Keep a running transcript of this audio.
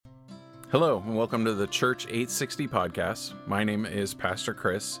Hello, and welcome to the Church 860 podcast. My name is Pastor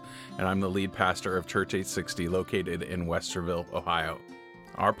Chris, and I'm the lead pastor of Church 860 located in Westerville, Ohio.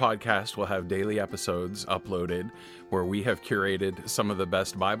 Our podcast will have daily episodes uploaded where we have curated some of the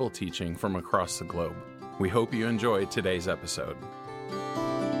best Bible teaching from across the globe. We hope you enjoy today's episode.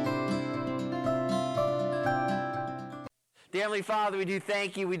 Dear Heavenly Father, we do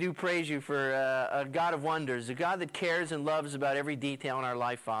thank you, we do praise you for a God of wonders, a God that cares and loves about every detail in our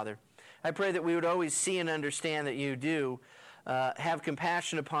life, Father. I pray that we would always see and understand that you do have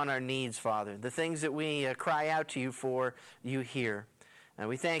compassion upon our needs, Father. The things that we cry out to you for, you hear. And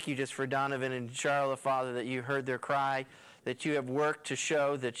we thank you just for Donovan and Charlotte, Father, that you heard their cry, that you have worked to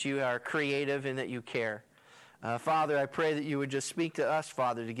show that you are creative and that you care. Father, I pray that you would just speak to us,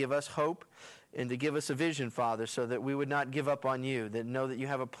 Father, to give us hope and to give us a vision, Father, so that we would not give up on you, that know that you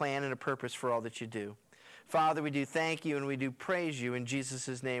have a plan and a purpose for all that you do. Father, we do thank you and we do praise you. In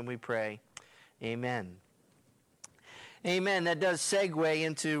Jesus' name we pray. Amen. Amen. That does segue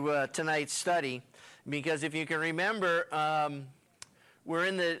into tonight's study, because if you can remember, we're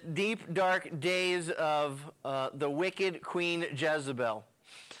in the deep, dark days of the wicked Queen Jezebel.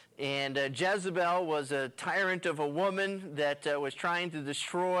 And Jezebel was a tyrant of a woman that was trying to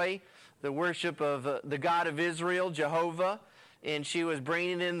destroy the worship of the God of Israel, Jehovah, and she was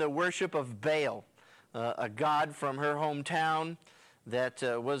bringing in the worship of Baal, a god from her hometown that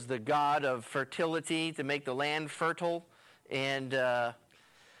was the god of fertility, to make the land fertile. And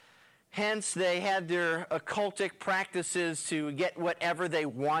hence they had their occultic practices to get whatever they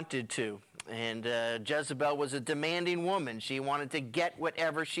wanted to. And Jezebel was a demanding woman. She wanted to get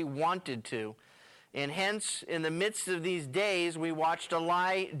whatever she wanted to. And hence, in the midst of these days, we watched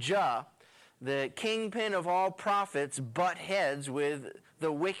Elijah, the kingpin of all prophets, butt heads with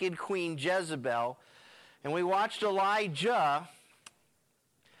the wicked Queen Jezebel. And we watched Elijah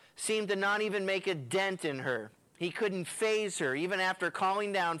seem to not even make a dent in her. He couldn't faze her, even after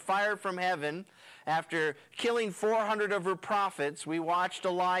calling down fire from heaven. After killing 400 of her prophets, we watched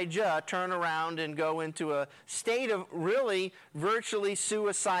Elijah turn around and go into a state of really virtually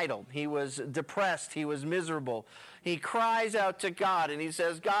suicidal. He was depressed. He was miserable. He cries out to God and he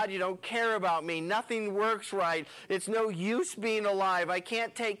says, God, you don't care about me. Nothing works right. It's no use being alive. I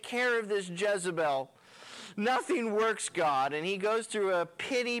can't take care of this Jezebel. Nothing works, God. And he goes through a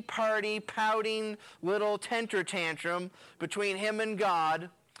pity party, pouting little temper tantrum between him and God.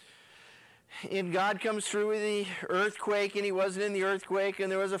 And God comes through with the earthquake, and he wasn't in the earthquake, and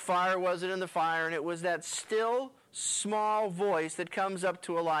there was a fire, wasn't in the fire, and it was that still, small voice that comes up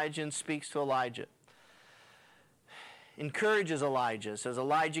to Elijah and speaks to Elijah. Encourages Elijah, says,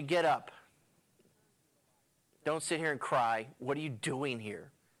 Elijah, get up. Don't sit here and cry. What are you doing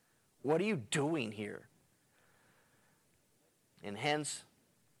here? What are you doing here? And hence,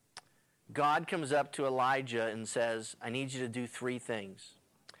 God comes up to Elijah and says, I need you to do three things.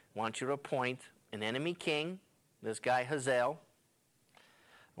 I want you to appoint an enemy king, this guy Hazael.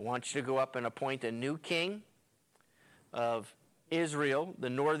 I want you to go up and appoint a new king of Israel, the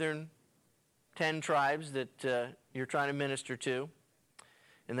northern 10 tribes that you're trying to minister to.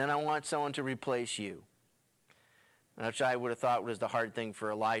 And then I want someone to replace you. Which I would have thought was the hard thing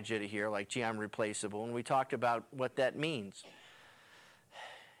for Elijah to hear, like, gee, I'm replaceable. And we talked about what that means.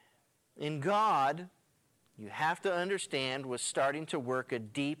 In God, you have to understand, was starting to work a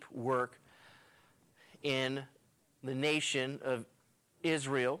deep work in the nation of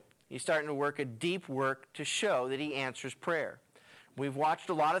Israel. He's starting to work a deep work to show that he answers prayer. We've watched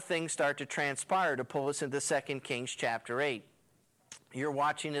a lot of things start to transpire to pull us into 2 Kings chapter 8. You're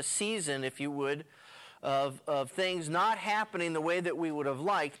watching a season, if you would, of things not happening the way that we would have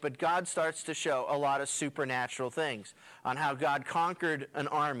liked, but God starts to show a lot of supernatural things on how God conquered an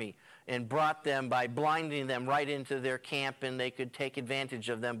army and brought them by blinding them right into their camp, and they could take advantage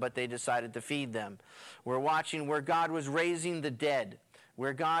of them, but they decided to feed them. We're watching where God was raising the dead,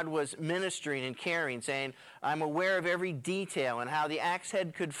 where God was ministering and caring, saying, I'm aware of every detail and how the axe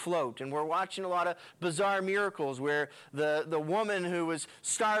head could float. And we're watching a lot of bizarre miracles where the woman who was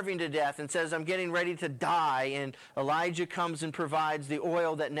starving to death and says, I'm getting ready to die, and Elijah comes and provides the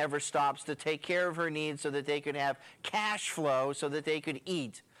oil that never stops to take care of her needs so that they could have cash flow so that they could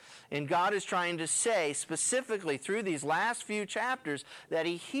eat. And God is trying to say specifically through these last few chapters that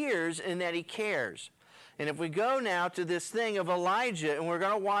he hears and that he cares. And if we go now to this thing of Elijah, and we're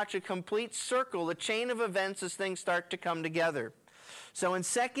going to watch a complete circle, a chain of events as things start to come together. So in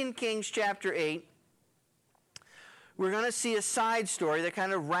 2 Kings chapter 8, we're going to see a side story that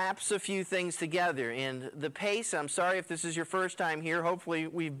kind of wraps a few things together. And the pace, I'm sorry if this is your first time here, hopefully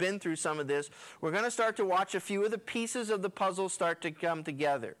we've been through some of this. We're going to start to watch a few of the pieces of the puzzle start to come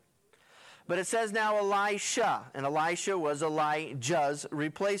together. But it says now Elisha, and Elisha was Elijah's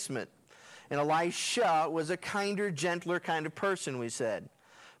replacement. And Elisha was a kinder, gentler kind of person, we said.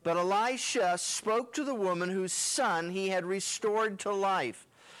 But Elisha spoke to the woman whose son he had restored to life.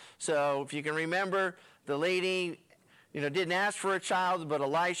 So if you can remember, the lady, didn't ask for a child, but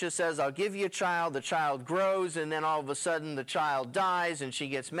Elisha says, I'll give you a child. The child grows, and then all of a sudden the child dies, and she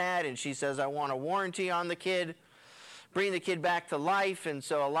gets mad, and she says, I want a warranty on the kid. Bring the kid back to life. And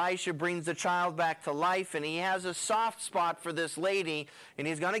so Elisha brings the child back to life, and he has a soft spot for this lady, and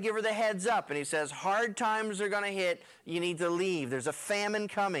he's going to give her the heads up. And he says, hard times are going to hit. You need to leave. There's a famine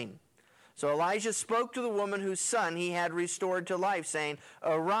coming. So Elijah spoke to the woman whose son he had restored to life, saying,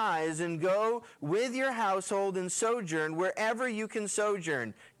 arise and go with your household and sojourn wherever you can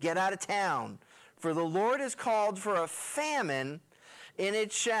sojourn. Get out of town. For the Lord has called for a famine, and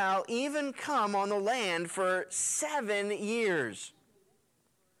it shall even come on the land for 7 years.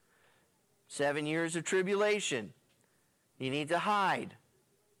 7 years of tribulation. You need to hide,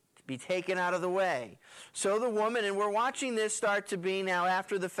 to be taken out of the way. So the woman, and we're watching this start to be now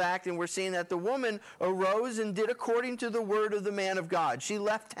after the fact, and we're seeing that the woman arose and did according to the word of the man of God. She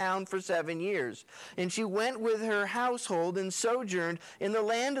left town for 7 years, and she went with her household and sojourned in the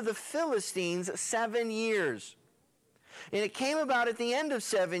land of the Philistines 7 years. And it came about at the end of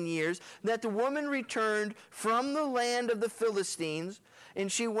 7 years that the woman returned from the land of the Philistines,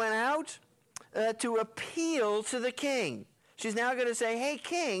 and she went out to appeal to the king. She's now going to say, hey,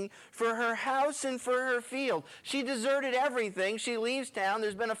 king, for her house and for her field. She deserted everything. She leaves town.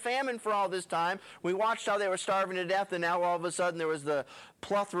 There's been a famine for all this time. We watched how they were starving to death, and now all of a sudden there was the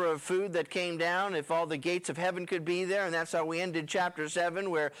plethora of food that came down, if all the gates of heaven could be there. And that's how we ended chapter 7,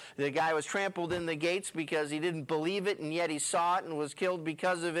 where the guy was trampled in the gates because he didn't believe it, and yet he saw it and was killed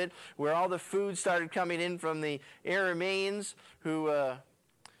because of it, where all the food started coming in from the Arameans who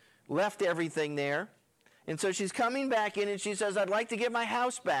left everything there. And so she's coming back in, and she says, I'd like to get my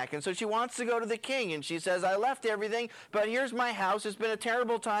house back. And so she wants to go to the king, and she says, I left everything, but here's my house. It's been a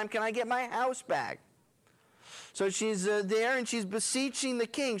terrible time. Can I get my house back? So she's there, and she's beseeching the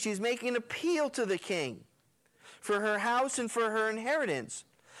king. She's making an appeal to the king for her house and for her inheritance.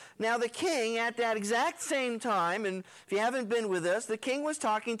 Now the king, at that exact same time, and if you haven't been with us, the king was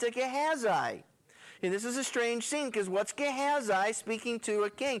talking to Gehazi. And this is a strange scene, because what's Gehazi speaking to a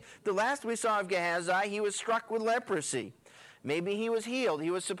king? The last we saw of Gehazi, he was struck with leprosy. Maybe he was healed. He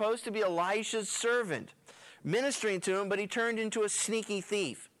was supposed to be Elisha's servant, ministering to him, but he turned into a sneaky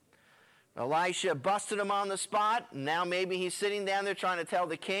thief. Elisha busted him on the spot, and now maybe he's sitting down there trying to tell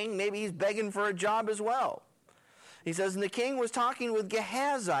the king. Maybe he's begging for a job as well. He says, and the king was talking with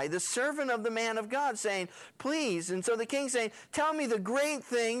Gehazi, the servant of the man of God, saying, please. And so the king's saying, tell me the great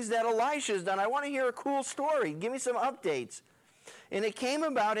things that Elisha's done. I want to hear a cool story. Give me some updates. And it came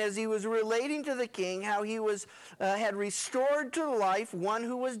about as he was relating to the king how he had restored to life one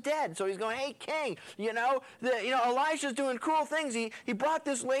who was dead. So he's going, hey, king, Elisha's doing cool things. He brought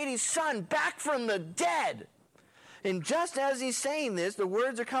this lady's son back from the dead. And just as he's saying this, the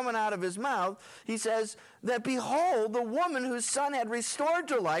words are coming out of his mouth. He says that, behold, the woman whose son had restored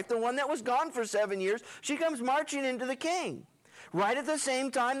to life, the one that was gone for 7 years, she comes marching into the king, right at the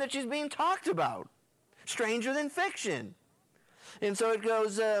same time that she's being talked about. Stranger than fiction. And so it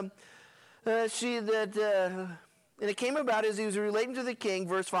goes, and it came about as he was relating to the king,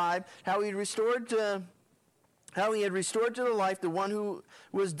 verse 5, how he had restored to the life the one who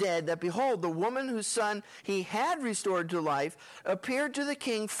was dead, that behold, the woman whose son he had restored to life appeared to the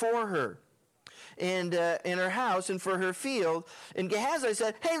king for her, and in her house and for her field. And Gehazi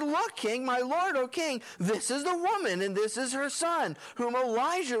said, hey, look, king, my lord, O king, this is the woman, and this is her son, whom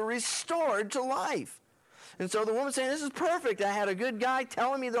Elijah restored to life. And so the woman saying, this is perfect. I had a good guy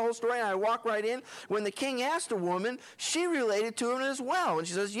telling me the whole story, and I walk right in. When the king asked the woman, she related to him as well. And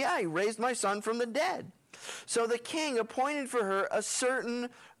she says, yeah, he raised my son from the dead. So the king appointed for her a certain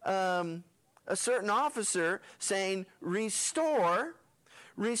officer, saying, restore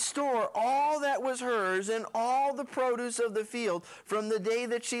all that was hers and all the produce of the field from the day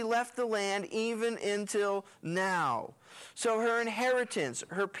that she left the land even until now. So her inheritance,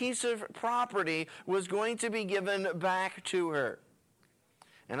 her piece of property, was going to be given back to her.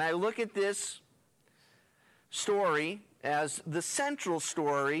 And I look at this story as the central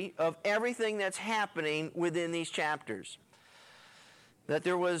story of everything that's happening within these chapters. That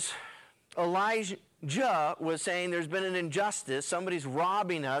there was, Elijah was saying there's been an injustice, somebody's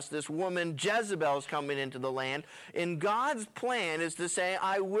robbing us, this woman Jezebel's coming into the land, and God's plan is to say,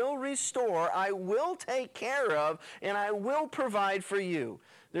 I will restore, I will take care of, and I will provide for you.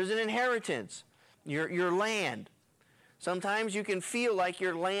 There's an inheritance, your land. Sometimes you can feel like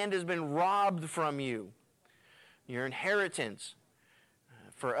your land has been robbed from you. Your inheritance.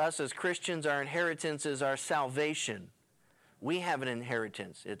 For us as Christians, our inheritance is our salvation. We have an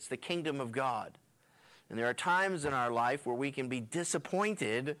inheritance. It's the kingdom of God. And there are times in our life where we can be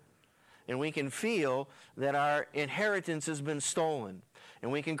disappointed and we can feel that our inheritance has been stolen.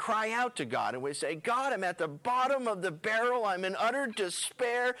 And we can cry out to God and we say, God, I'm at the bottom of the barrel. I'm in utter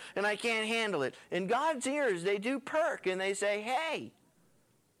despair and I can't handle it. And God's ears, they do perk and they say, hey,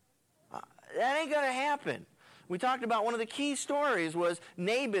 that ain't going to happen. We talked about one of the key stories was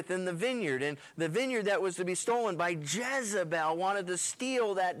Naboth and the vineyard. And the vineyard that was to be stolen by Jezebel wanted to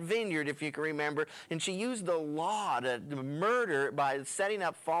steal that vineyard, if you can remember. And she used the law to murder by setting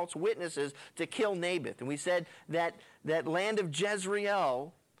up false witnesses to kill Naboth. And we said that that land of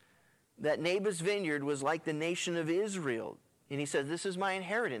Jezreel, that Naboth's vineyard, was like the nation of Israel. And he said, this is my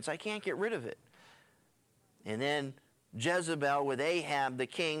inheritance. I can't get rid of it. And then Jezebel with Ahab, the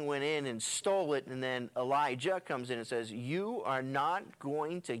king, went in and stole it, and then Elijah comes in and says, you are not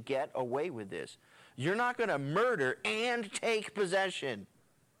going to get away with this. You're not going to murder and take possession.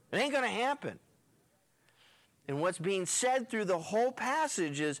 It ain't going to happen. And what's being said through the whole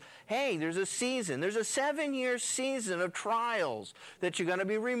passage is, hey, there's a season. There's a 7-year season of trials that you're going to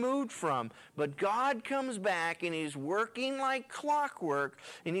be removed from. But God comes back and he's working like clockwork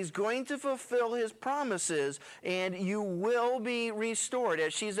and he's going to fulfill his promises and you will be restored.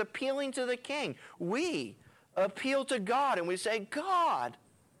 As she's appealing to the king, we appeal to God and we say, God,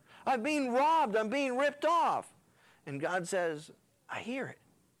 I'm being robbed. I'm being ripped off. And God says, I hear it.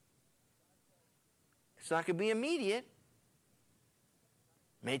 It's not going to be immediate.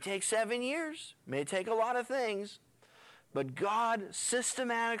 May take 7 years. May take a lot of things. But God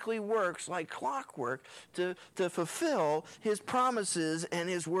systematically works like clockwork to fulfill his promises and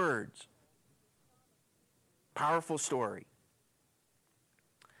his words. Powerful story.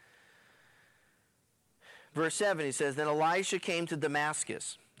 Verse 7, he says, then Elisha came to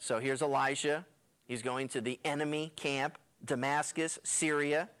Damascus. So here's Elisha. He's going to the enemy camp, Damascus,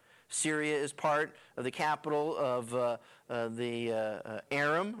 Syria. Syria is part of the capital of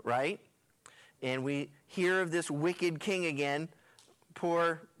Aram, right? And we hear of this wicked king again.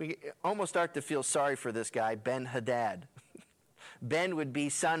 We almost start to feel sorry for this guy, Ben-Hadad. Ben would be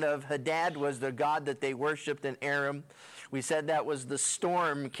son of Hadad, was the god that they worshipped in Aram. We said that was the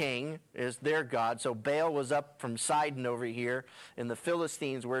storm king, is their god. So Baal was up from Sidon over here, and the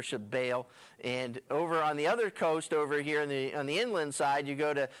Philistines worshiped Baal. And over on the other coast over here on the inland side, you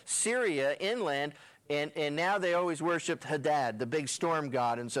go to Syria inland, and now they always worshipped Hadad, the big storm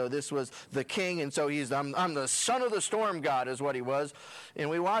god. And so this was the king, and so I'm the son of the storm god is what he was. And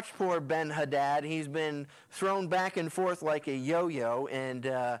we watched poor Ben-Hadad. He's been thrown back and forth like a yo-yo, and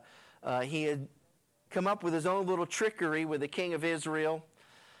he had come up with his own little trickery with the king of Israel.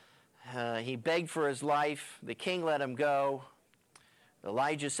 He begged for his life. The king let him go.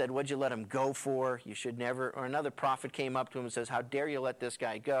 Elijah said, what'd you let him go for? You should never. Or another prophet came up to him and says, how dare you let this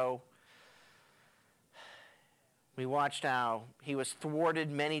guy go? We watched how he was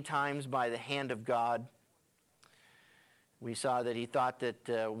thwarted many times by the hand of God. We saw that he thought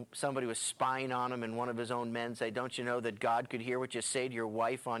that somebody was spying on him, and one of his own men said, don't you know that God could hear what you say to your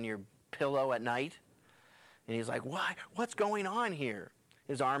wife on your pillow at night? And he's like, what? What's going on here?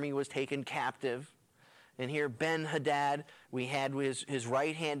 His army was taken captive. And here Ben-Hadad, we had his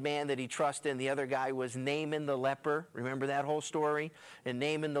right-hand man that he trusted, and the other guy was Naaman the leper. Remember that whole story? And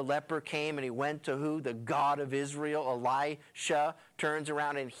Naaman the leper came, and he went to who? The God of Israel. Elisha turns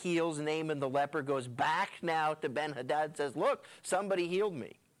around and heals Naaman the leper, goes back now to Ben-Hadad and says, look, somebody healed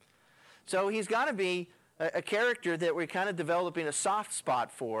me. So he's got to be a character that we're kind of developing a soft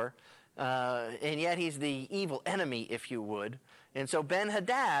spot for. And yet he's the evil enemy, if you would. And so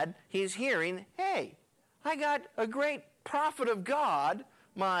Ben-Hadad, he's hearing, hey, I got a great prophet of God.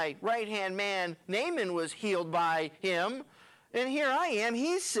 My right-hand man, Naaman, was healed by him. And here I am.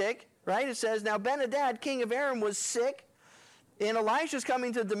 He's sick, right? It says, now Ben-Hadad, king of Aram, was sick. And Elisha's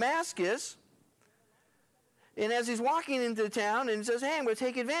coming to Damascus. And as he's walking into town, and he says, hey, I'm going to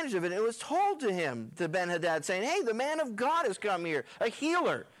take advantage of it. And it was told to him, to Ben-Hadad, saying, hey, the man of God has come here, a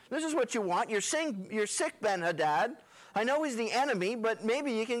healer. This is what you want. You're sick, Ben-Hadad. I know he's the enemy, but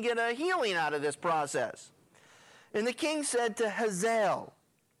maybe you can get a healing out of this process. And the king said to Hazael,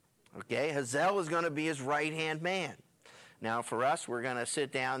 okay, Hazael is going to be his right-hand man. Now, for us, we're going to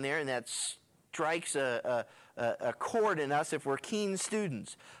sit down there, and that strikes a chord in us if we're keen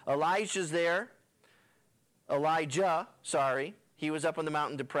students. Elijah, he was up on the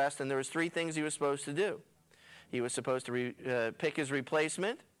mountain depressed, and there was 3 things he was supposed to do. He was supposed to pick his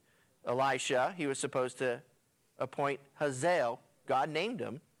replacement, Elisha. He was supposed to appoint Hazael, God named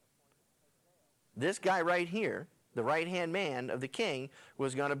him. This guy right here, the right-hand man of the king,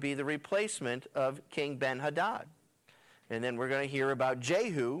 was going to be the replacement of King Ben-Hadad. And then we're going to hear about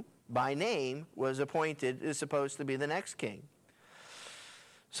Jehu, by name, is supposed to be the next king.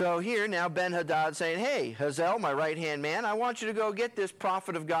 So here now Ben-Hadad saying, hey, Hazael, my right-hand man, I want you to go get this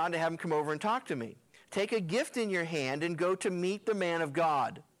prophet of God to have him come over and talk to me. Take a gift in your hand and go to meet the man of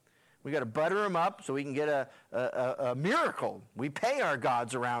God. We got to butter him up so we can get a miracle. We pay our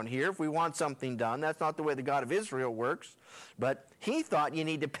gods around here if we want something done. That's not the way the God of Israel works. But he thought you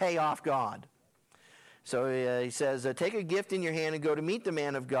need to pay off God. So he says, take a gift in your hand and go to meet the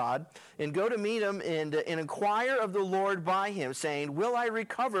man of God, and go to meet him and inquire of the Lord by him, saying, will I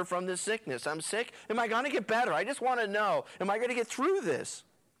recover from this sickness? I'm sick. Am I going to get better? I just want to know, am I going to get through this?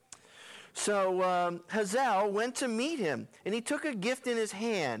 So Hazael went to meet him, and he took a gift in his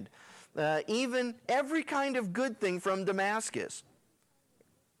hand, even every kind of good thing from Damascus.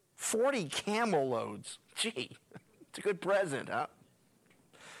 40 camel loads. Gee, it's a good present, huh?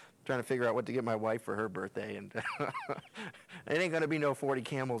 Trying to figure out what to get my wife for her birthday, and it ain't going to be no 40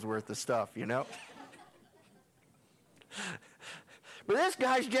 camels worth of stuff, you know? But this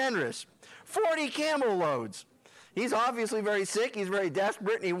guy's generous. 40 camel loads. He's obviously very sick, he's very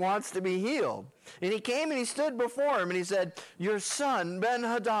desperate, and he wants to be healed. And he came and he stood before him, and he said, your son,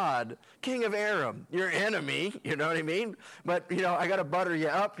 Ben-Hadad, king of Aram, your enemy, you know what I mean? But, I got to butter you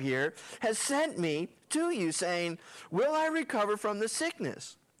up here, has sent me to you, saying, will I recover from the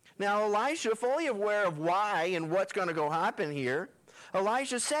sickness? Now Elisha, fully aware of why and what's going to go happen here,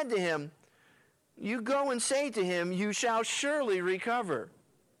 Elisha said to him, you go and say to him, you shall surely recover.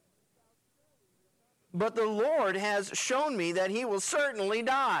 But the Lord has shown me that he will certainly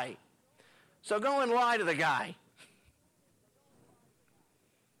die. So go and lie to the guy.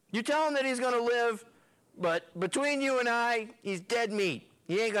 You tell him that he's going to live, but between you and I, he's dead meat.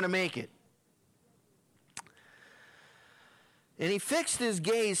 He ain't going to make it. And he fixed his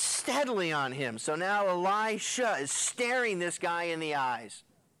gaze steadily on him. So now Elisha is staring this guy in the eyes.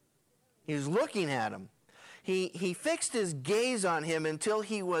 He's looking at him. He fixed his gaze on him until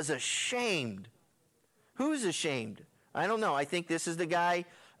he was ashamed. Who's ashamed? I don't know. I think this is the guy,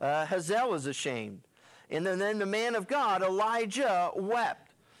 Hazael is ashamed. And then the man of God, Elijah,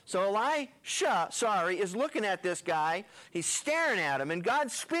 wept. So Elisha, is looking at this guy. He's staring at him, and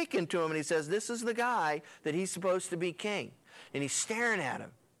God's speaking to him, and he says, this is the guy that he's supposed to be king. And he's staring at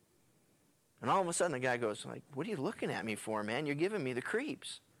him. And all of a sudden the guy goes, what are you looking at me for, man? You're giving me the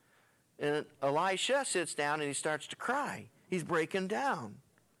creeps. And Elisha sits down and he starts to cry. He's breaking down.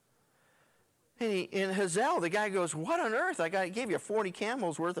 And Hazael, the guy goes, what on earth? I gave you 40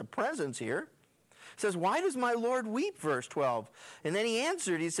 camels worth of presents here. He says, why does my Lord weep? Verse 12. And then he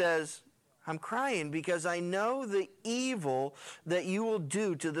answered, he says, I'm crying because I know the evil that you will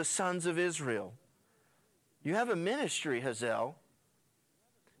do to the sons of Israel. You have a ministry, Hazael.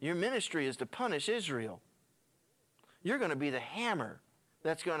 Your ministry is to punish Israel. You're going to be the hammer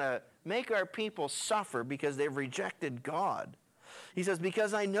that's going to make our people suffer because they've rejected God. He says,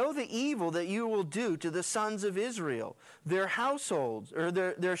 because I know the evil that you will do to the sons of Israel. Their households, or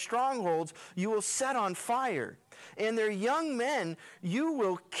their strongholds, you will set on fire. And their young men you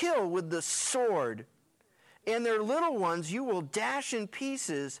will kill with the sword. And their little ones you will dash in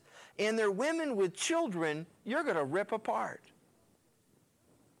pieces. And their women with children you're going to rip apart.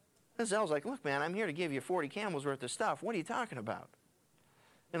 Hazael's like, look, man, I'm here to give you 40 camels worth of stuff. What are you talking about?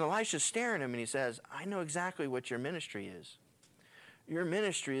 And Elisha's staring at him, and he says, I know exactly what your ministry is. Your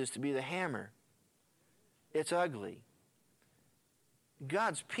ministry is to be the hammer. It's ugly.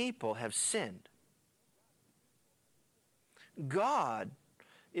 God's people have sinned. God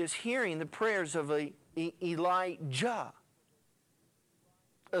is hearing the prayers of Elijah.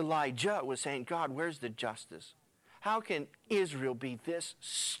 Elijah was saying, God, where's the justice? How can Israel be this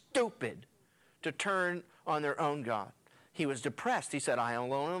stupid to turn on their own God? He was depressed. He said, I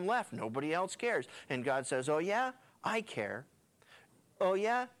alone am left. Nobody else cares. And God says, oh yeah, I care. Oh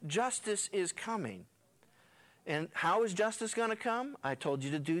yeah, justice is coming. And how is justice going to come? I told you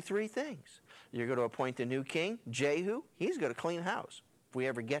to do 3 things. You're going to appoint a new king, Jehu. He's going to clean house. If we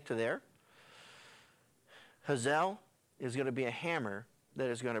ever get to there. Hazael is going to be a hammer that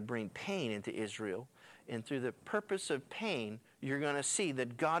is going to bring pain into Israel. And through the purpose of pain, you're going to see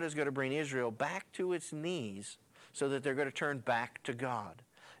that God is going to bring Israel back to its knees so that they're going to turn back to God.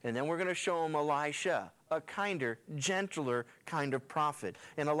 And then we're going to show them Elisha, a kinder, gentler kind of prophet.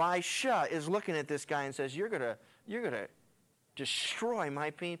 And Elisha is looking at this guy and says, you're going to destroy my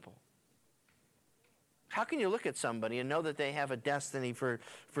people. How can you look at somebody and know that they have a destiny for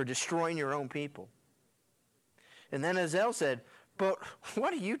destroying your own people? And then Hazael said, but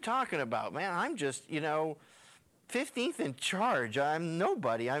what are you talking about, man? I'm just, 15th in charge. I'm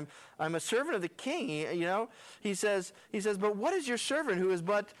nobody. I'm a servant of the king. He says, but what is your servant who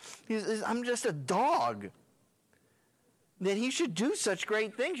is I'm just a dog, that he should do such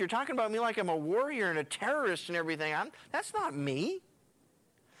great things? You're talking about me like I'm a warrior and a terrorist and everything. That's not me.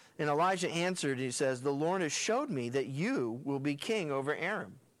 And Elijah answered, he says, the Lord has showed me that you will be king over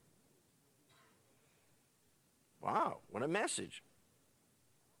Aram. Wow, what a message.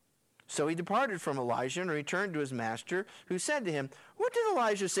 So he departed from Elijah and returned to his master, who said to him, what did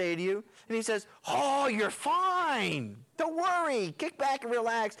Elijah say to you? And he says, oh, you're fine. Don't worry. Kick back and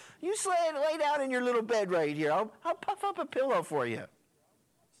relax. You lay down in your little bed right here. I'll puff up a pillow for you.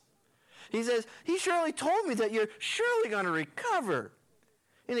 He says, he surely told me that you're surely going to recover.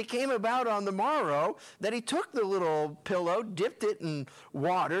 And it came about on the morrow that he took the little pillow, dipped it in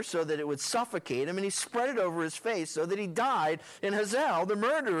water so that it would suffocate him, and he spread it over his face so that he died, and Hazael, the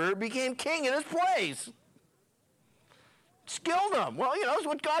murderer, became king in his place. Killed him. Well, it's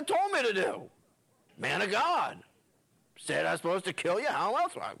what God told me to do. Man of God. Said I'm supposed to kill you. How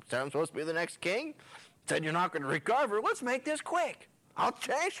else? Said I'm supposed to be the next king. Said you're not going to recover. Let's make this quick. I'll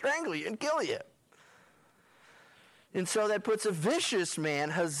strangle you and kill you. And so that puts a vicious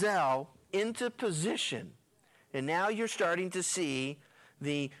man, Hazael, into position. And now you're starting to see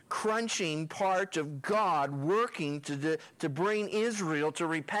the crunching part of God working to bring Israel to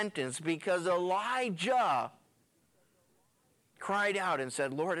repentance, because Elijah cried out and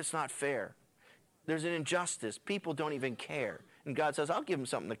said, Lord, it's not fair. There's an injustice. People don't even care. And God says, I'll give them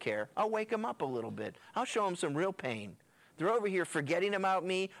something to care. I'll wake them up a little bit. I'll show them some real pain. They're over here forgetting about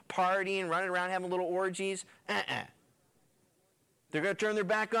me, partying, running around having little orgies. They're going to turn their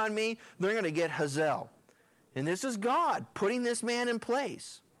back on me. They're going to get Hazael. And this is God putting this man in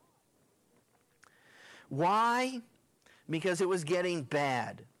place. Why? Because it was getting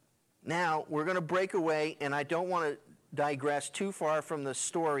bad. Now, we're going to break away, and I don't want to digress too far from the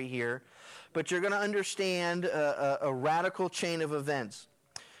story here, but you're going to understand a radical chain of events.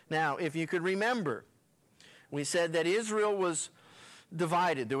 Now, if you could remember, we said that Israel was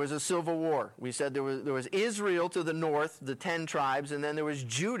divided. There was a civil war. We said there was Israel to the north, the 10 tribes, and then there was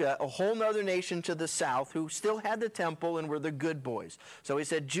Judah, a whole other nation to the south, who still had the temple and were the good boys. So we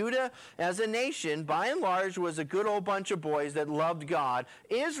said Judah as a nation, by and large, was a good old bunch of boys that loved God.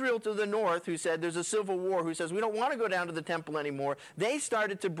 Israel to the north, who said there's a civil war, who says we don't want to go down to the temple anymore. They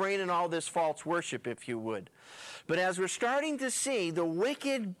started to bring in all this false worship, if you would. But as we're starting to see the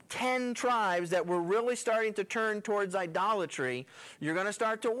wicked 10 tribes that were really starting to turn towards idolatry, you're going to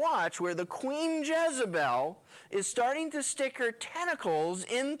start to watch where the Queen Jezebel is starting to stick her tentacles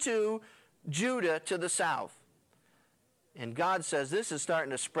into Judah to the south. And God says this is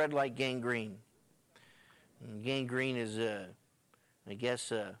starting to spread like gangrene. And gangrene is,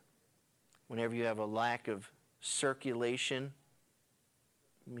 whenever you have a lack of circulation,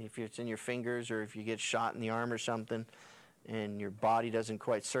 if it's in your fingers or if you get shot in the arm or something and your body doesn't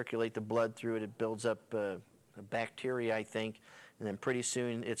quite circulate the blood through it, it builds up a bacteria, I think, and then pretty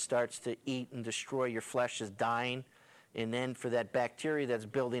soon it starts to eat and destroy. Your flesh is dying, and then for that bacteria that's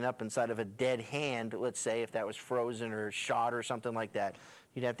building up inside of a dead hand, let's say if that was frozen or shot or something like that,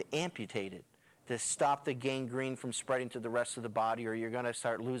 you'd have to amputate it to stop the gangrene from spreading to the rest of the body, or you're going to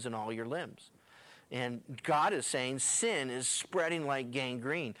start losing all your limbs. And God is saying sin is spreading like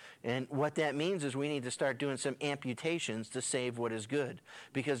gangrene. And what that means is we need to start doing some amputations to save what is good.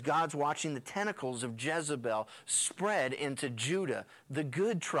 Because God's watching the tentacles of Jezebel spread into Judah, the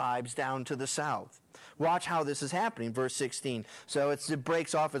good tribes down to the south. Watch how this is happening, verse 16. So it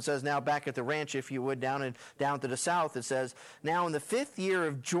breaks off. It says, now back at the ranch, if you would, down to the south, it says, now in the 5th year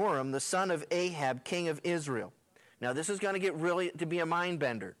of Joram, the son of Ahab, king of Israel. Now this is going to get really to be a mind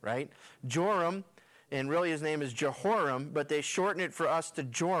bender, right? Joram, and really his name is Jehoram, but they shorten it for us to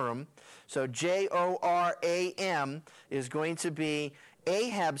Joram. So Joram is going to be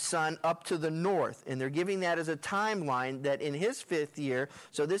Ahab's son up to the north. And they're giving that as a timeline that in his 5th year,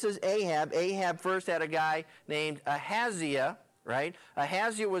 so this is Ahab. Ahab first had a guy named Ahaziah, right?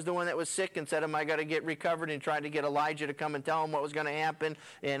 Ahaziah was the one that was sick and said, I got to get recovered, and tried to get Elijah to come and tell him what was going to happen.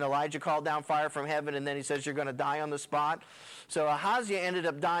 And Elijah called down fire from heaven, and then he says, you're going to die on the spot. So Ahaziah ended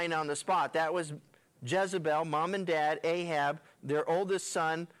up dying on the spot. That was Jezebel, mom and dad, Ahab, their oldest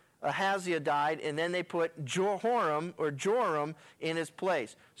son, Ahaziah died, and then they put Joram in his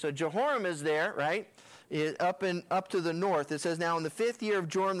place. So Jehoram is there, right? Up to the north. It says, now in the 5th year of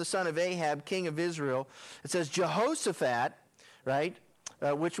Joram, the son of Ahab, king of Israel, it says Jehoshaphat, right?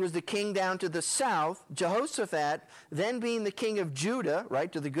 Which was the king down to the south. Jehoshaphat, then being the king of Judah,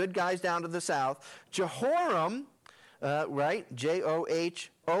 right, to the good guys down to the south. Jehoram, right? Jehoram,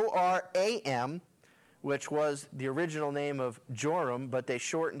 which was the original name of Joram, but they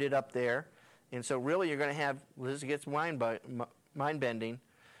shortened it up there. And so really you're going to have, this gets mind-bending,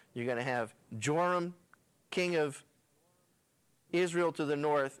 you're going to have Joram, king of Israel to the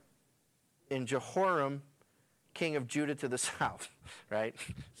north, and Jehoram, king of Judah to the south, right?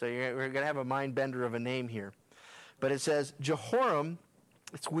 So we're going to have a mind-bender of a name here. But it says Jehoram,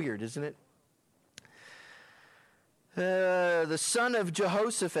 it's weird, isn't it? The son of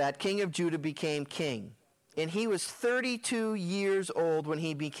Jehoshaphat, king of Judah, became king. And he was 32 years old when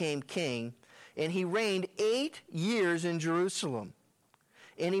he became king, and he reigned 8 years in Jerusalem.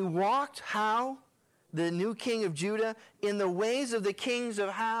 And he walked how? The new king of Judah, in the ways of the kings of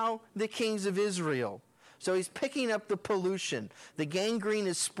how? The kings of Israel. So he's picking up the pollution. The gangrene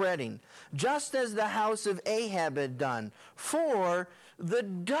is spreading, just as the house of Ahab had done. For the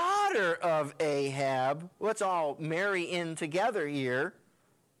daughter of Ahab, let's all marry in together here,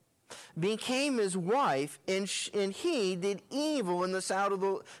 became his wife, and he did evil in the sight of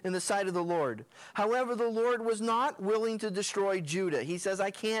the Lord. However, the Lord was not willing to destroy Judah. He says,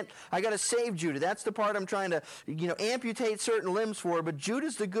 I got to save Judah. That's the part I'm trying to, amputate certain limbs for, but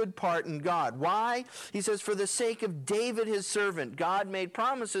Judah's the good part in God. Why? He says, for the sake of David, his servant. God made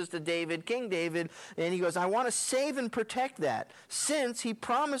promises to David, King David, and he goes, I want to save and protect that, since he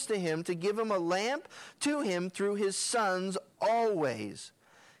promised to him to give him a lamp to him through his sons always.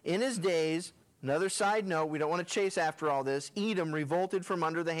 In his days, another side note, we don't want to chase after all this, Edom revolted from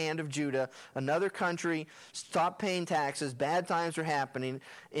under the hand of Judah, another country, stopped paying taxes, bad times were happening,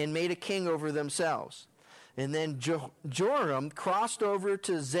 and made a king over themselves. And then Joram crossed over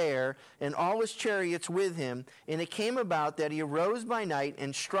to Zair, and all his chariots with him, and it came about that he arose by night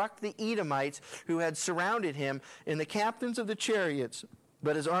and struck the Edomites who had surrounded him, and the captains of the chariots,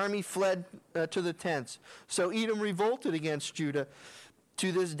 but his army fled to the tents. So Edom revolted against Judah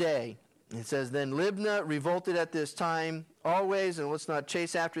to this day. It says, then Libnah revolted at this time always, and let's not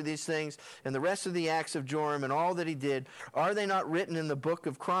chase after these things, and the rest of the acts of Joram and all that he did, are they not written in the book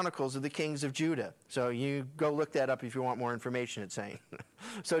of Chronicles of the kings of Judah? So you go look that up if you want more information, it's saying.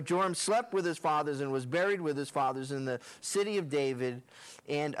 So Joram slept with his fathers and was buried with his fathers in the city of David,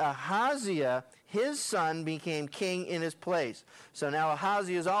 and Ahaziah, his son, became king in his place. So now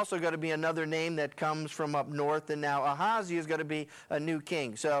Ahaziah is also going to be another name that comes from up north, and now Ahaziah is going to be a new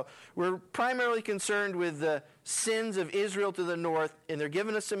king. So we're primarily concerned with the sins of Israel to the north, and they're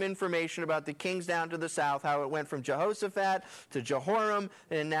giving us some information about the kings down to the south, how it went from Jehoshaphat to Jehoram,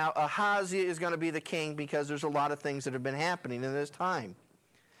 and now Ahaziah is going to be the king because there's a lot of things that have been happening in this time.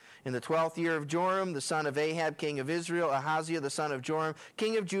 In the 12th year of Joram, the son of Ahab, king of Israel, Ahaziah, the son of Joram,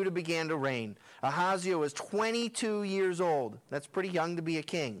 king of Judah, began to reign. Ahaziah was 22 years old. That's pretty young to be a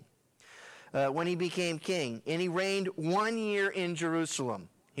king. When he became king, and he reigned 1 year in Jerusalem.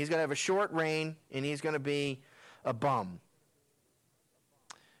 He's going to have a short reign, and he's going to be a bum.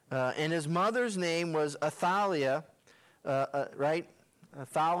 And his mother's name was Athaliah, right?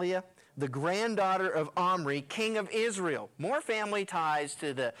 Athaliah, the granddaughter of Omri, king of Israel. More family ties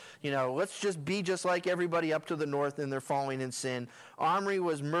to the, let's just be just like everybody up to the north, and they're falling in sin. Omri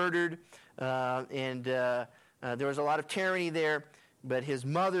was murdered, and there was a lot of tyranny there, but his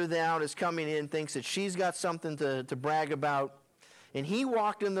mother now is coming in, thinks that she's got something to brag about. And he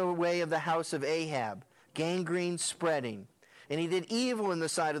walked in the way of the house of Ahab, gangrene spreading. And he did evil in the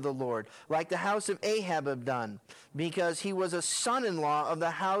sight of the Lord, like the house of Ahab had done, because he was a son-in-law of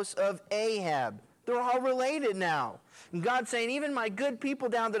the house of Ahab. They're all related now. And God's saying, even my good people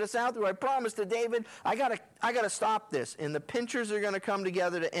down to the south, who I promised to David, I gotta stop this. And the pinchers are going to come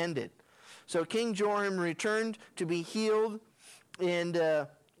together to end it. So King Joram returned to be healed in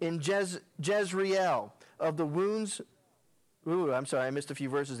Jezreel of the wounds. Ooh, I'm sorry, I missed a few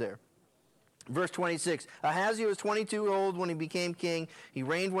verses there. Verse 26, Ahaziah was 22 years old when he became king. He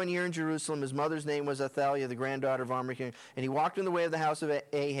reigned 1 year in Jerusalem. His mother's name was Athaliah, the granddaughter of Omri, and he walked in the way of the house of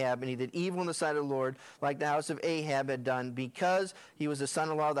Ahab, and he did evil in the sight of the Lord, like the house of Ahab had done, because he was the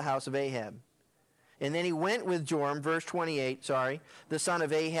son-in-law of the house of Ahab. And then he went with Joram, verse 28, the son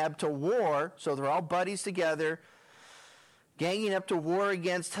of Ahab, to war. So they're all buddies together, ganging up to war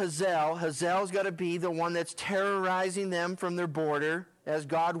against Hazael. Hazael's got to be the one that's terrorizing them from their border, as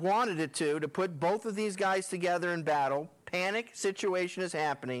God wanted it to put both of these guys together in battle. Panic situation is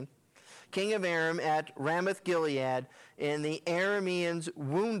happening. King of Aram at Ramoth Gilead, and the Arameans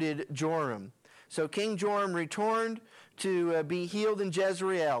wounded Joram. So King Joram returned to be healed in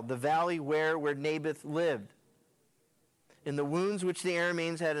Jezreel, the valley where Naboth lived, in the wounds which the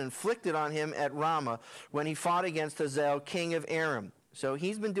Arameans had inflicted on him at Ramah when he fought against Hazael, king of Aram. So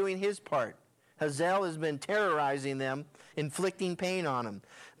he's been doing his part, Hazael has been terrorizing them, inflicting pain on them.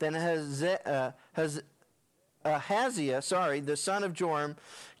 Then Ahaziah, the son of Joram,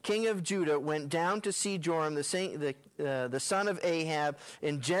 king of Judah, went down to see Joram, the son of Ahab,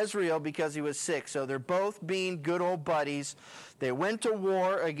 in Jezreel because he was sick. So they're both being good old buddies. They went to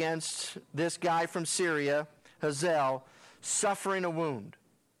war against this guy from Syria, Hazael, suffering a wound.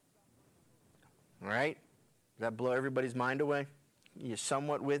 All right? Does that blow everybody's mind away? You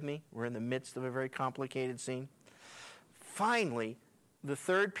somewhat with me? We're in the midst of a very complicated scene. Finally, the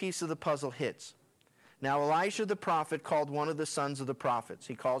third piece of the puzzle hits. Now Elisha the prophet called one of the sons of the prophets.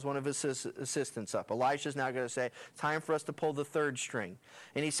 He calls one of his assistants up. Elisha's now going to say, time for us to pull the third string.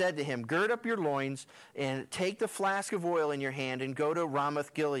 And he said to him, gird up your loins and take the flask of oil in your hand and go to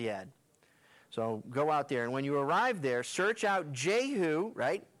Ramoth Gilead. So go out there. And when you arrive there, search out Jehu,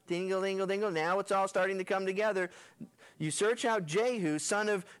 right? Dingle, dingle, dingle. Now it's all starting to come together. You search out Jehu, son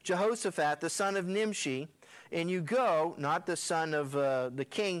of Jehoshaphat, the son of Nimshi. And you go, not the son of the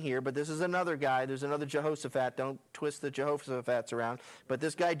king here, but this is another guy. There's another Jehoshaphat. Don't twist the Jehoshaphat's around. But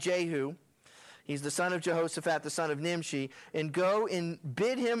this guy Jehu, he's the son of Jehoshaphat, the son of Nimshi. And go and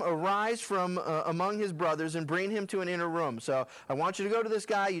bid him arise from among his brothers and bring him to an inner room. So I want you to go to this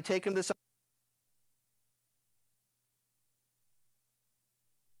guy. You take him to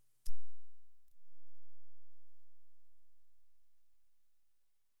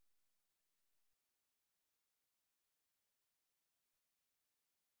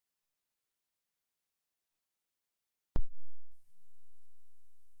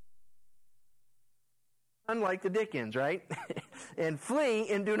like the Dickens, right? And flee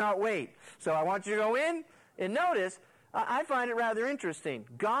and do not wait. So I want you to go in and notice, I find it rather interesting.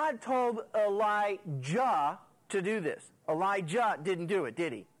 God told Elijah to do this. Elijah didn't do it,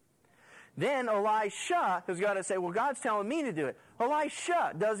 did he? Then Elisha has got to say, well, God's telling me to do it.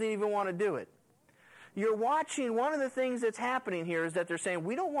 Elisha doesn't even want to do it. You're watching, one of the things that's happening here is that they're saying,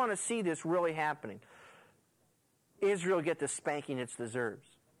 we don't want to see this really happening. Israel get the spanking it deserves.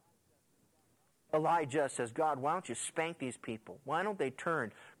 Elijah says, God, why don't you spank these people? Why don't they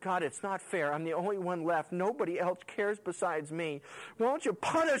turn? God, it's not fair. I'm the only one left. Nobody else cares besides me. Why don't you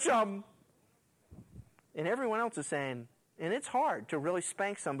punish them? And everyone else is saying, and it's hard to really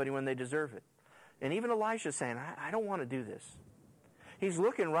spank somebody when they deserve it. And even Elisha's saying, I don't want to do this. He's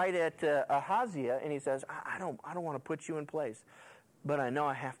looking right at Ahaziah and he says, I don't want to put you in place, but I know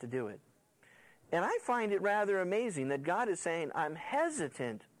I have to do it. And I find it rather amazing that God is saying, I'm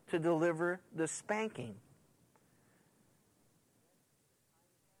hesitant to deliver the spanking.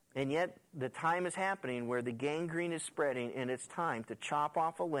 And yet the time is happening where the gangrene is spreading and it's time to chop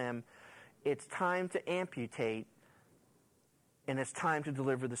off a limb, it's time to amputate, and it's time to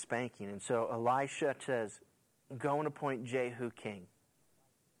deliver the spanking. And so Elisha says, go and appoint Jehu king.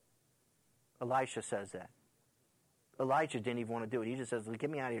 Elisha says that. Elijah didn't even want to do it. He just says, get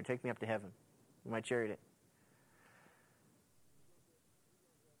me out of here, take me up to heaven. My chariot.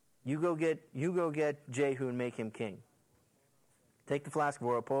 You go get Jehu and make him king. Take the flask of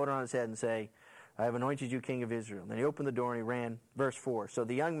oil, pour it on his head, and say, I have anointed you king of Israel. Then he opened the door and he ran. Verse 4. So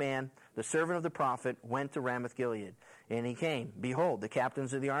the young man, the servant of the prophet, went to Ramoth Gilead. And he came. Behold, the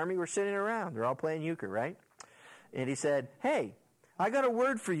captains of the army were sitting around. They're all playing euchre, right? And he said, hey, I got a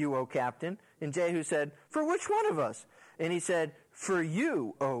word for you, O captain. And Jehu said, for which one of us? And he said, for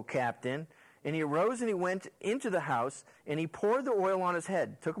you, O captain. And he arose and he went into the house, and he poured the oil on his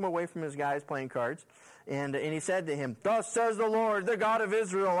head, took him away from his guys playing cards, and he said to him, thus says the Lord, the God of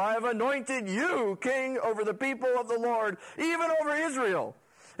Israel, I have anointed you king over the people of the Lord, even over Israel.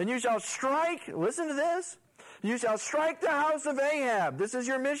 And you shall strike, listen to this, you shall strike the house of Ahab. This is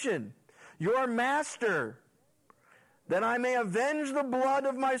your mission, your master, that I may avenge the blood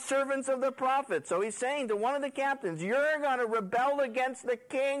of my servants of the prophets. So he's saying to one of the captains, you're going to rebel against the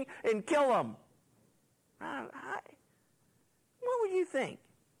king and kill him. What would you think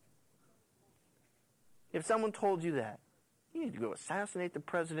if someone told you that? You need to go assassinate the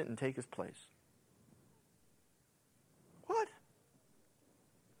president and take his place. What?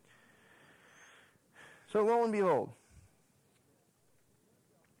 So lo and behold,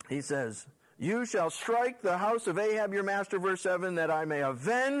 he says, you shall strike the house of Ahab your master, verse 7, that I may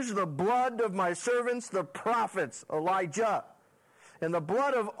avenge the blood of my servants, the prophets, Elijah, and the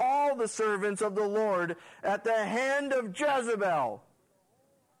blood of all the servants of the Lord at the hand of Jezebel.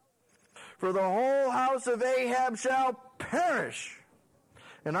 For the whole house of Ahab shall perish,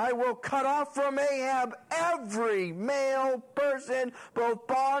 and I will cut off from Ahab every male person, both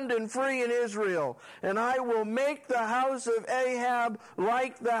bond and free in Israel. And I will make the house of Ahab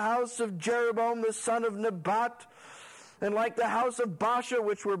like the house of Jeroboam the son of Nebat, and like the house of Baasha,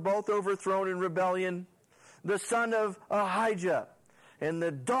 which were both overthrown in rebellion, the son of Ahijah. And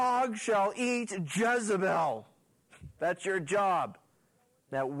the dog shall eat Jezebel. That's your job.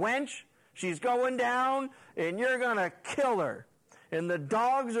 That wench, she's going down, and you're going to kill her. And the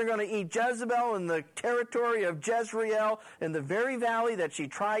dogs are going to eat Jezebel in the territory of Jezreel, in the very valley that she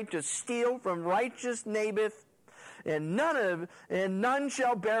tried to steal from righteous Naboth, and none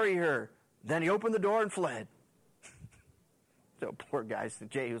shall bury her. Then he opened the door and fled. So poor guy,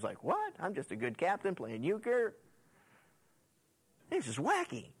 Jehu's like, what? I'm just a good captain playing euchre. It's just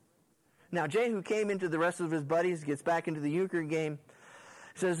wacky. Now Jehu came into the rest of his buddies, gets back into the euchre game.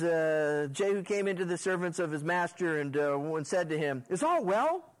 It says, Jehu came into the servants of his master and said to him, is all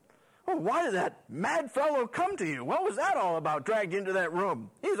well? Oh, why did that mad fellow come to you? What was that all about, dragged into that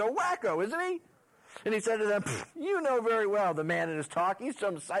room? He's a wacko, isn't he? And he said to them, you know very well the man in his talk. He's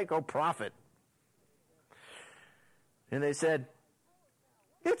some psycho prophet. And they said,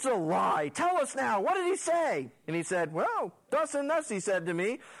 it's a lie. Tell us now. What did he say? And he said, well, thus and thus he said to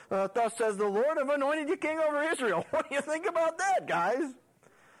me, thus says the Lord, I've anointed you king over Israel. What do you think about that, guys?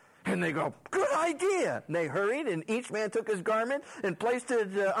 And they go, good idea. And they hurried, and each man took his garment and placed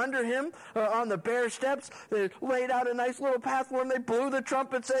it under him on the bare steps. They laid out a nice little path for him. They blew the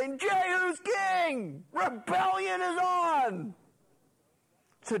trumpet saying, Jehu's king! Rebellion is on!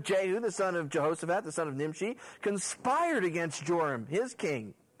 So Jehu, the son of Jehoshaphat, the son of Nimshi, conspired against Joram, his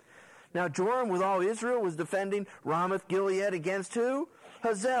king. Now Joram, with all Israel, was defending Ramoth-Gilead against who?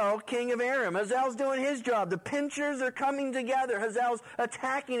 Hazael, king of Aram. Hazael's doing his job. The pinchers are coming together. Hazael's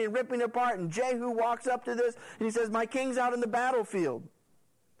attacking and ripping apart. And Jehu walks up to this and he says, my king's out in the battlefield.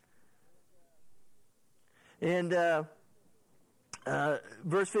 And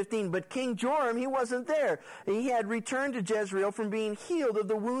verse 15, but King Joram, he wasn't there. He had returned to Jezreel from being healed of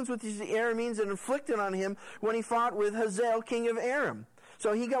the wounds which the Arameans had inflicted on him when he fought with Hazael, king of Aram.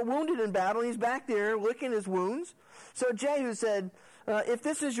 So he got wounded in battle. He's back there licking his wounds. So Jehu said, if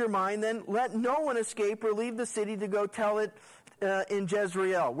this is your mind, then let no one escape or leave the city to go tell it in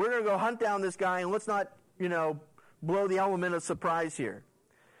Jezreel. We're going to go hunt down this guy, and let's not, blow the element of surprise here.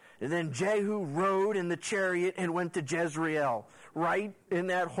 And then Jehu rode in the chariot and went to Jezreel, right in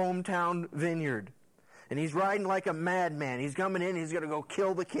that hometown vineyard. And he's riding like a madman. He's coming in, he's going to go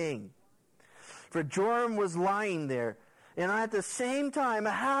kill the king. For Joram was lying there. And at the same time,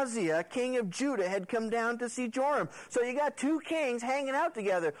 Ahaziah, king of Judah, had come down to see Joram. So you got two kings hanging out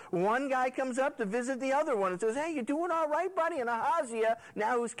together. One guy comes up to visit the other one and says, hey, you doing all right, buddy? And Ahaziah,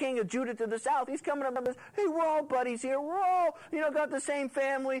 now who's king of Judah to the south, he's coming up and says, hey, we're all buddies here. We're all, got the same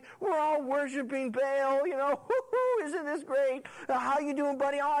family. We're all worshiping Baal. Isn't this great? How you doing,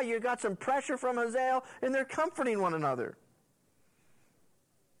 buddy? Oh, you got some pressure from Hazael, and they're comforting one another.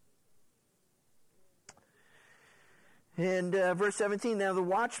 And verse 17, now the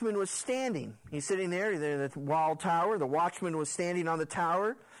watchman was standing. He's sitting there in the wall tower. The watchman was standing on the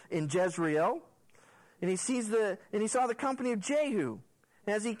tower in Jezreel. And he saw the company of Jehu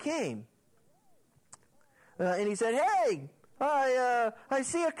as he came. And he said, hey, I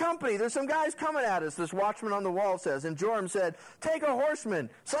see a company. There's some guys coming at us, this watchman on the wall says. And Joram said, take a horseman,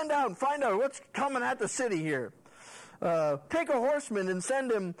 send out and find out what's coming at the city here. Take a horseman and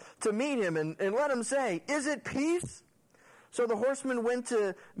send him to meet him and let him say, is it peace? So the horseman went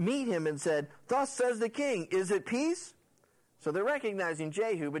to meet him and said, thus says the king, is it peace? So they're recognizing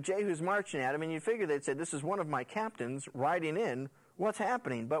Jehu, but Jehu's marching at him, and you figure they'd say, this is one of my captains riding in. What's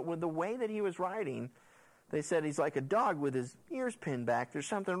happening? But with the way that he was riding, they said he's like a dog with his ears pinned back. There's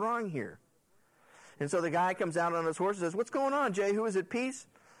something wrong here. And so the guy comes out on his horse and says, what's going on, Jehu? Is it peace?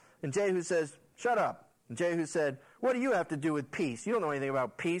 And Jehu says, shut up. And Jehu said, what do you have to do with peace? You don't know anything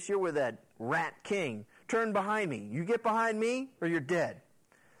about peace. You're with that rat king. Turn behind me. You get behind me or you're dead.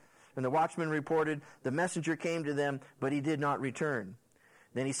 And the watchman reported, the messenger came to them, but he did not return.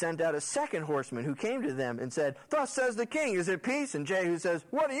 Then he sent out a second horseman who came to them and said, thus says the king, is it peace? And Jehu says,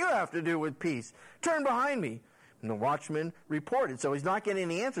 what do you have to do with peace? Turn behind me. And the watchman reported. So he's not getting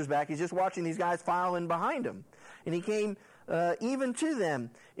any answers back. He's just watching these guys file in behind him. And he came even to them,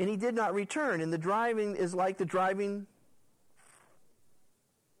 and he did not return. And the driving is like the driving...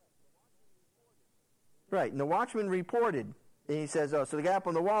 Right, and the watchman reported, and he says, so the guy up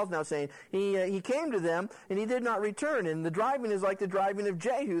on the wall is now saying, he came to them, and he did not return, and the driving is like the driving of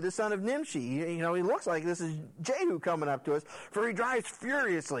Jehu, the son of Nimshi. He looks like this is Jehu coming up to us, for he drives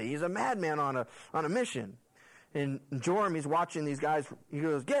furiously. He's a madman on a mission. And Joram, he's watching these guys, he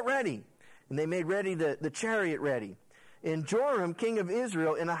goes, get ready. And they made ready the chariot ready. And Joram, king of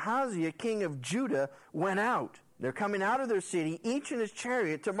Israel, and Ahaziah, king of Judah, went out. They're coming out of their city, each in his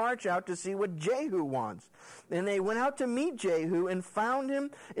chariot, to march out to see what Jehu wants. And they went out to meet Jehu and found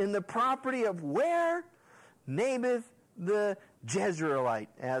him in the property of where? Naboth the Jezreelite,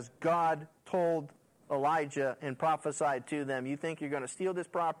 as God told Elijah and prophesied to them. You think you're going to steal this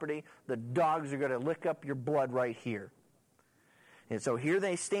property? The dogs are going to lick up your blood right here. And so here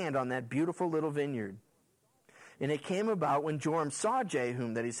they stand on that beautiful little vineyard. And it came about when Joram saw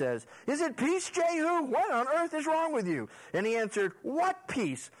Jehu that he says, "Is it peace, Jehu? What on earth is wrong with you?" And he answered, "What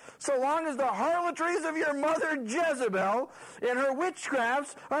peace? So long as the harlotries of your mother Jezebel and her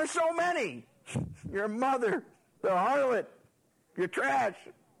witchcrafts are so many." Your mother, the harlot, you're trash.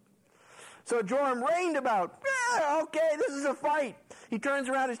 So Joram reigned about. Okay, this is a fight. He turns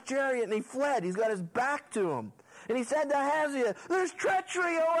around his chariot and he fled. He's got his back to him. And he said to Ahaziah, "There's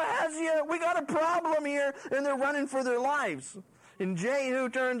treachery, O Ahaziah. We got a problem here." And they're running for their lives. And Jehu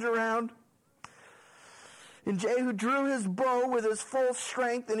turns around. And Jehu drew his bow with his full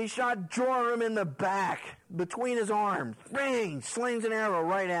strength, and he shot Joram in the back, between his arms. Bang! Slings an arrow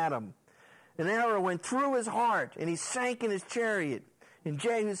right at him. An arrow went through his heart, and he sank in his chariot. And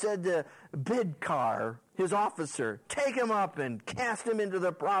Jehu said to Bidkar, his officer, "Take him up and cast him into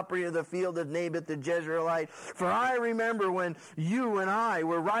the property of the field of Naboth the Jezreelite. For I remember when you and I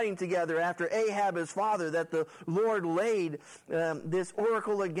were riding together after Ahab his father, that the Lord laid this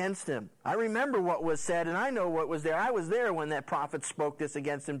oracle against him. I remember what was said, and I know what was there. I was there when that prophet spoke this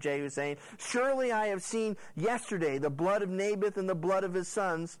against him," Jehu saying, "Surely I have seen yesterday the blood of Naboth and the blood of his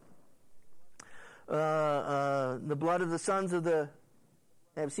sons, the blood of the sons of the...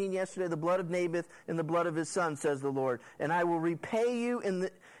 I have seen yesterday the blood of Naboth and the blood of his son, says the Lord. And I will repay you in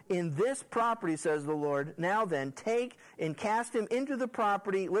this property, says the Lord. Now then, take and cast him into the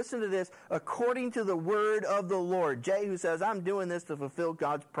property," listen to this, "according to the word of the Lord." Jehu says, I'm doing this to fulfill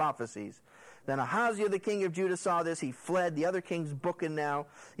God's prophecies. Then Ahaziah, the king of Judah, saw this. He fled. The other king's booking now.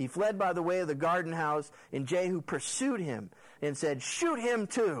 He fled by the way of the garden house, and Jehu pursued him and said, "Shoot him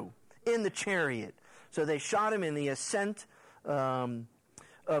too in the chariot." So they shot him in the ascent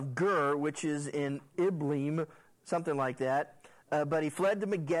of Gur, which is in Iblim, something like that. But he fled to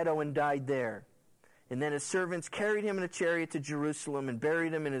Megiddo and died there. And then his servants carried him in a chariot to Jerusalem and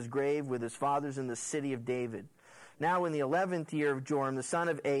buried him in his grave with his fathers in the city of David. Now in the 11th year of Joram, the son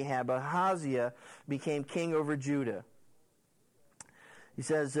of Ahab, Ahaziah became king over Judah. He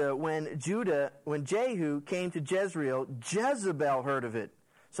says, when Jehu came to Jezreel, Jezebel heard of it.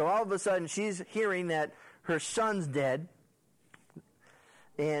 So all of a sudden she's hearing that her son's dead.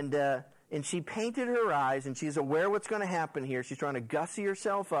 And she painted her eyes, and she's aware what's going to happen here. She's trying to gussy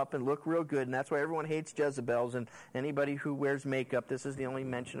herself up and look real good, and that's why everyone hates Jezebels and anybody who wears makeup. This is the only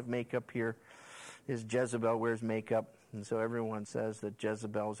mention of makeup here, is Jezebel wears makeup. And so everyone says that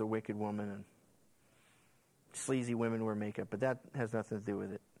Jezebel is a wicked woman and sleazy women wear makeup, but that has nothing to do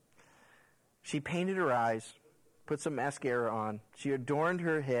with it. She painted her eyes, put some mascara on. She adorned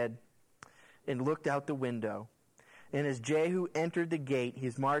her head and looked out the window. And as Jehu entered the gate,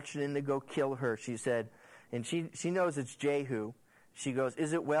 he's marching in to go kill her, she said. And she knows it's Jehu. She goes,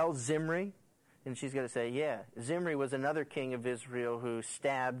 "Is it well, Zimri?" And she's going to say, "Yeah." Zimri was another king of Israel who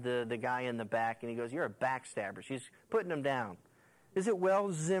stabbed the guy in the back. And he goes, "You're a backstabber." She's putting him down. "Is it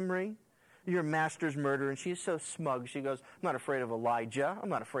well, Zimri? Your master's murderer." And she's so smug. She goes, "I'm not afraid of Elijah. I'm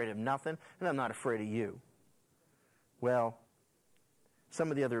not afraid of nothing. And I'm not afraid of you." Well,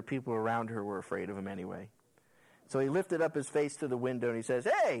 some of the other people around her were afraid of him anyway. So he lifted up his face to the window and he says,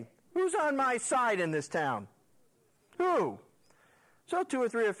 "Hey, who's on my side in this town?" "Who?" So 2 or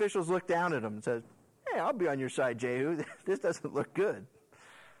 3 officials look down at him and says, "Hey, I'll be on your side, Jehu. This doesn't look good."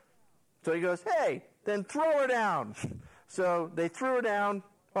 So he goes, "Hey, then throw her down." So they threw her down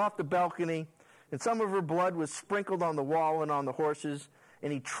off the balcony, and some of her blood was sprinkled on the wall and on the horses,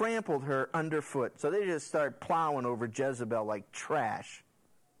 and he trampled her underfoot. So they just started plowing over Jezebel like trash.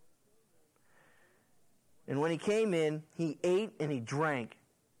 And when he came in, he ate and he drank.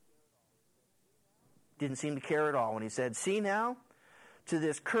 Didn't seem to care at all. And he said, "See now, to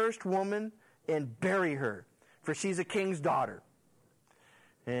this cursed woman and bury her, for she's a king's daughter."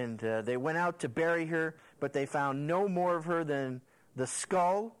 And they went out to bury her, but they found no more of her than the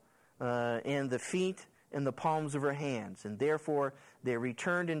skull and the feet and the palms of her hands. And therefore they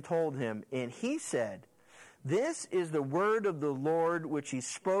returned and told him. And he said, "This is the word of the Lord which he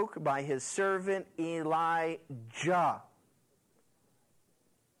spoke by his servant Elijah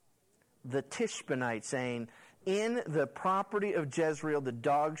the Tishbonite, saying, In the property of Jezreel the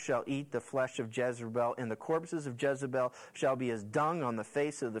dogs shall eat the flesh of Jezebel, and the corpses of Jezebel shall be as dung on the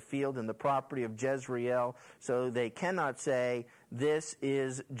face of the field in the property of Jezreel. So they cannot say, this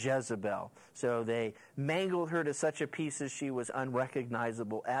is Jezebel. So they mangled her to such a piece she was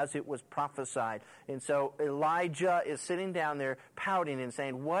unrecognizable, as it was prophesied. And so Elijah is sitting down there pouting and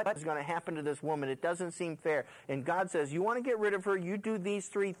saying, what is going to happen to this woman? It doesn't seem fair. And God says, you want to get rid of her? You do these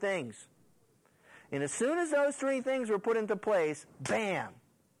 3 things. And as soon as those 3 things were put into place, bam!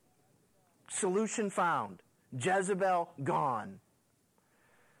 Solution found. Jezebel gone.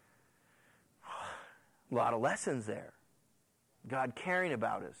 A lot of lessons there. God caring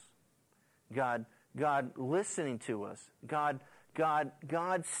about us. God listening to us. God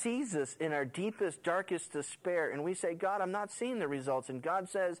sees us in our deepest, darkest despair. And we say, God, I'm not seeing the results. And God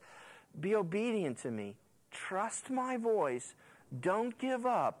says, be obedient to me. Trust my voice. Don't give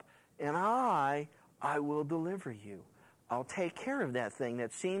up. And I will deliver you. I'll take care of that thing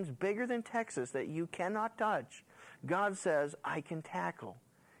that seems bigger than Texas that you cannot touch. God says, I can tackle.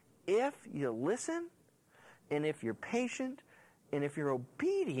 If you listen, and if you're patient, and if you're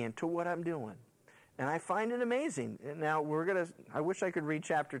obedient to what I'm doing. And I find it amazing. Now, I wish I could read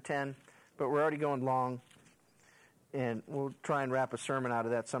chapter 10, but we're already going long. And we'll try and wrap a sermon out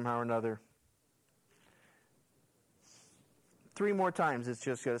of that somehow or another. 3 more times it's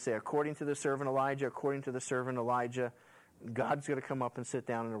just going to say, according to the servant Elijah, according to the servant Elijah, God's going to come up and sit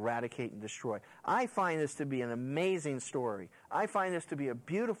down and eradicate and destroy. I find this to be an amazing story. I find this to be a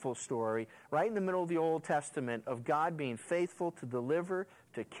beautiful story right in the middle of the Old Testament of God being faithful to deliver,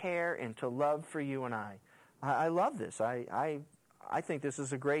 to care, and to love for you and I. I love this. I think this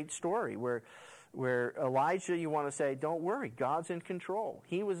is a great story where Elijah, you want to say, don't worry, God's in control.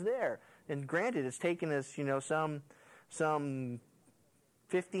 He was there. And granted, it's taken us, some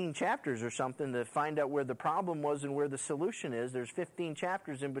 15 chapters or something to find out where the problem was and where the solution is. There's 15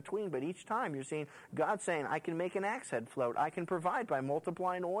 chapters in between, but each time you're seeing God saying, I can make an axe head float. I can provide by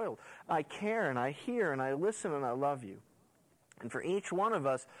multiplying oil. I care and I hear and I listen and I love you. And for each one of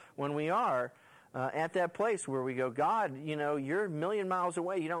us, when we are at that place where we go, God, you're a million miles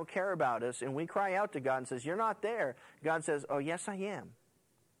away. You don't care about us. And we cry out to God and says, you're not there. God says, oh, yes, I am.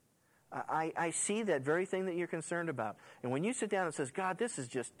 I see that very thing that you're concerned about. And when you sit down and says, God, this is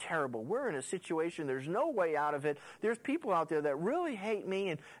just terrible. We're in a situation. There's no way out of it. There's people out there that really hate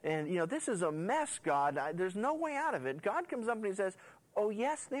me. And this is a mess, God. There's no way out of it. God comes up and he says, oh,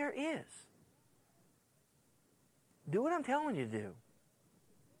 yes, there is. Do what I'm telling you to do.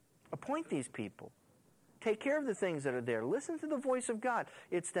 Appoint these people. Take care of the things that are there. Listen to the voice of God.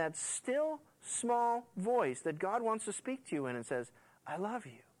 It's that still, small voice that God wants to speak to you in and says, I love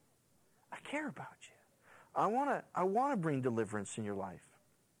you. I care about you. I want to bring deliverance in your life.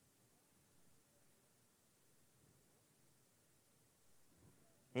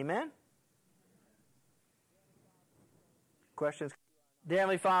 Amen? Questions? Dear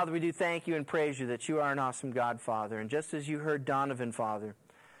Heavenly Father, we do thank you and praise you that you are an awesome God, Father. And just as you heard Donovan, Father,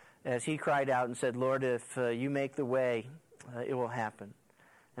 as he cried out and said, Lord, if you make the way, it will happen.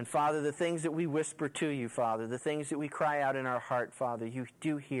 And Father, the things that we whisper to you, Father, the things that we cry out in our heart, Father, you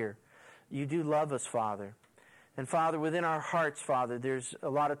do hear. You do love us, Father. And Father, within our hearts, Father, there's a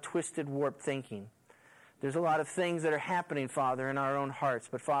lot of twisted, warped thinking. There's a lot of things that are happening, Father, in our own hearts.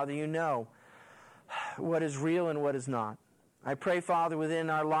 But Father, you know what is real and what is not. I pray, Father, within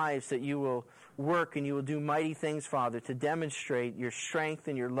our lives that you will work and you will do mighty things, Father, to demonstrate your strength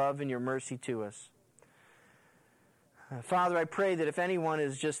and your love and your mercy to us. Father, I pray that if anyone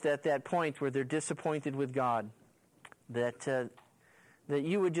is just at that point where they're disappointed with God, that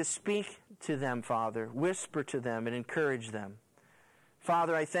you would just speak to them, Father, whisper to them and encourage them.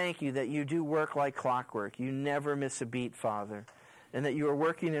 Father, I thank you that you do work like clockwork. You never miss a beat, Father, and that you are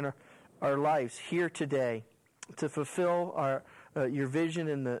working in our lives here today to fulfill your vision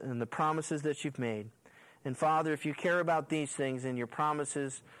and the promises that you've made. And Father, if you care about these things and your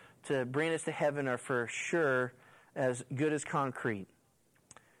promises to bring us to heaven are for sure as good as concrete.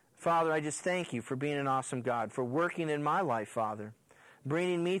 Father, I just thank you for being an awesome God, for working in my life, Father,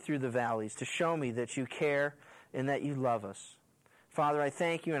 bringing me through the valleys to show me that you care and that you love us. Father, I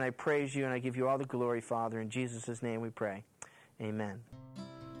thank you and I praise you and I give you all the glory, Father. In Jesus' name we pray. Amen.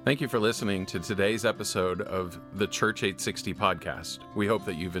 Thank you for listening to today's episode of the Church 860 podcast. We hope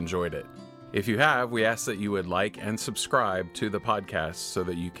that you've enjoyed it. If you have, we ask that you would like and subscribe to the podcast so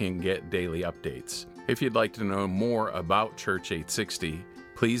that you can get daily updates. If you'd like to know more about Church 860,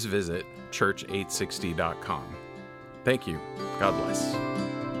 please visit church860.com. Thank you. God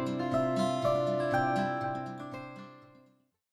bless.